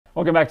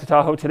Welcome back to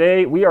Tahoe.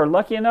 Today we are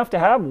lucky enough to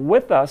have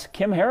with us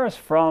Kim Harris,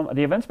 from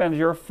the events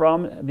manager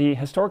from the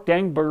historic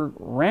Dangberg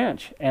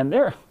Ranch. And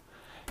you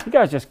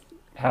guys just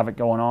have it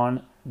going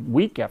on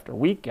week after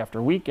week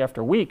after week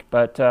after week.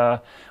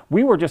 But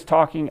we were just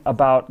talking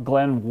about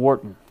Glenn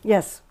Wharton.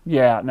 Yes.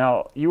 Yeah.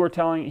 Now you were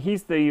telling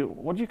he's the,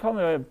 what do you call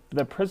him,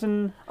 the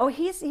prison? Oh,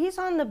 he's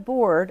on the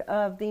board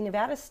of the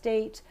Nevada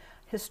State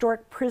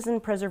Historic Prison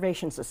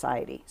Preservation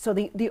Society. So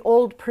the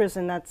old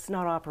prison that's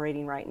not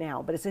operating right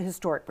now, but it's a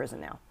historic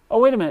prison now. Oh,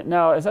 wait a minute.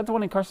 Now, is that the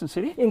one in Carson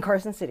City? In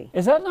Carson City.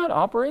 Is that not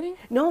operating?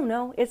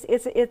 No.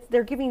 It's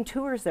they're giving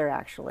tours there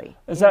actually.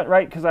 Is that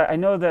right? Because I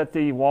know that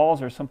the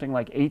walls are something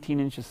like 18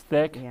 inches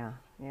thick.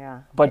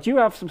 Yeah. But you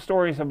have some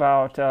stories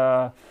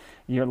about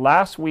your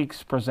last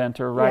week's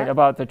presenter, right? Yeah.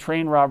 About the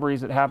train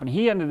robberies that happened.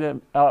 He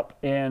ended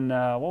up in,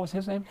 what was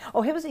his name?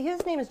 Oh, his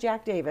name is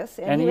Jack Davis.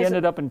 And he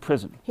ended up in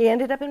prison. He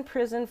ended up in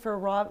prison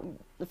for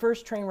the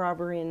first train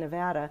robbery in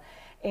Nevada.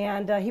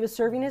 And he was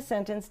serving his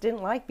sentence,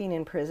 didn't like being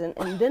in prison.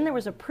 And then there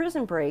was a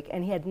prison break,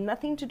 and he had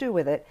nothing to do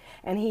with it.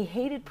 And he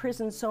hated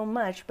prison so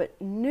much, but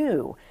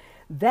knew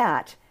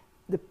that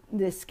the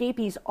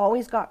escapees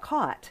always got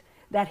caught,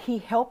 that he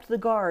helped the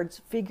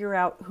guards figure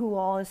out who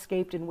all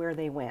escaped and where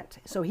they went.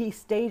 So he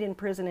stayed in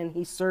prison and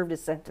he served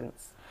his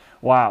sentence.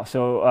 Wow.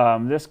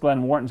 So this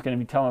Glenn Wharton's going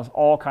to be telling us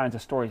all kinds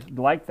of stories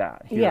like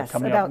that here Yes,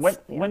 coming up.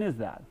 When is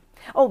that?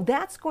 Oh,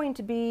 that's going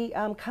to be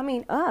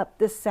coming up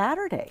this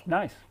Saturday.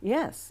 Nice.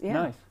 Yes, yeah.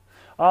 Nice.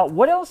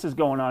 What else is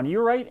going on?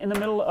 You're right in the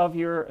middle of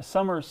your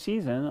summer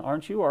season,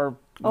 aren't you? Or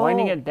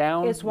winding it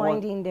down? It's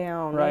winding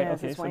down. Right,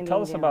 yes, okay, so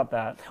tell us about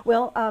that.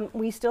 Well,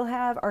 we still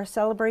are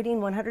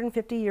celebrating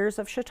 150 years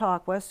of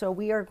Chautauqua, so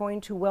we are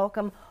going to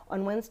welcome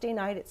on Wednesday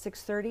night at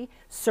 6:30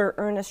 Sir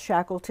Ernest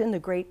Shackleton, the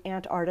great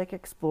Antarctic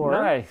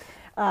explorer. Nice.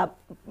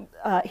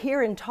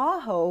 Here in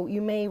Tahoe,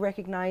 you may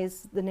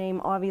recognize the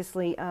name,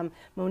 obviously,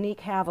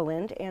 Monique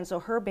Haviland, and so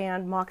her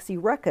band, Moxie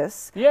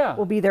Ruckus,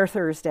 will be there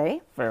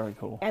Thursday. Very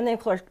cool. And then, of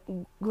course,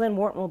 Glenn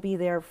Wharton will be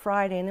there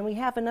Friday, and then we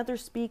have another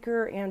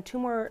speaker and two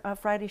more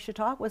Friday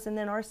Chautauquas, and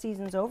then our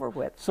season's over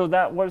with. So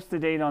what's the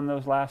date on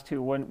those last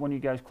two? When are you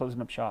guys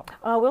closing up shop?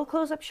 We'll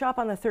close up shop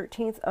on the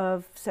 13th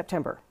of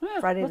September,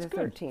 Friday the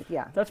 13th, good.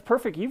 yeah. That's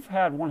perfect. You've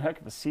had one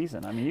heck of a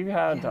season. I mean, you've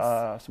had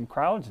some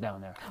crowds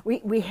down there.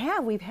 We've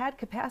had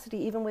capacity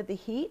even with the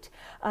heat.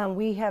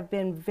 We have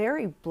been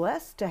very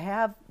blessed to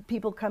have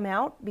people come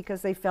out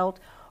because they felt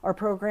our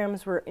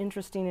programs were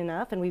interesting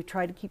enough, and we've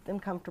tried to keep them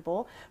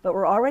comfortable, but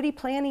we're already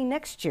planning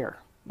next year.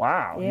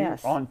 Wow,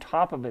 yes. You're on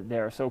top of it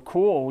there. So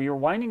cool. You're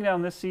winding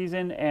down this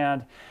season,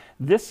 and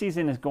this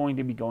season is going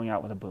to be going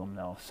out with a boom,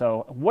 though.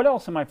 So what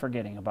else am I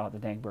forgetting about the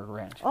Dangberg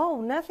Ranch?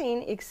 Oh,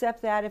 nothing,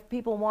 except that if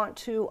people want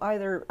to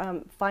either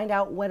find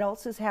out what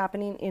else is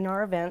happening in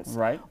our events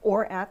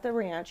or at the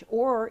ranch,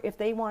 or if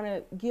they want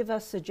to give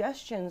us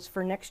suggestions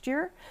for next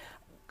year,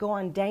 go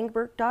on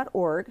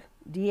dangberg.org,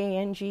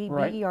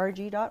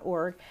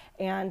 dangberg.org,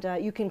 and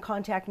you can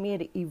contact me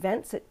at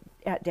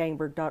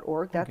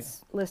events@dangberg.org.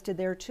 That's listed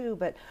there too.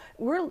 But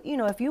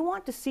if you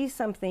want to see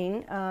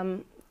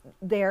something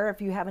there,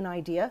 if you have an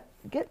idea,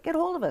 get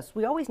hold of us.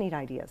 We always need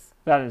ideas.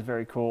 That is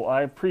very cool.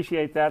 I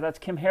appreciate that. That's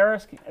Kim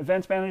Harris,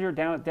 events manager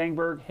down at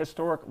Dangberg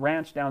Historic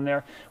Ranch down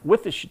there,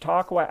 with the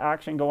Chautauqua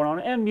action going on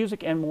and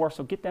music and more.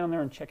 So get down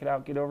there and check it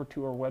out. Get over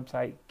to our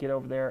website. Get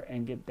over there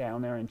and get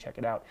down there and check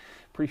it out.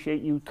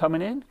 Appreciate you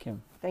coming in,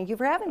 Kim. Thank you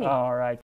for having me. All right.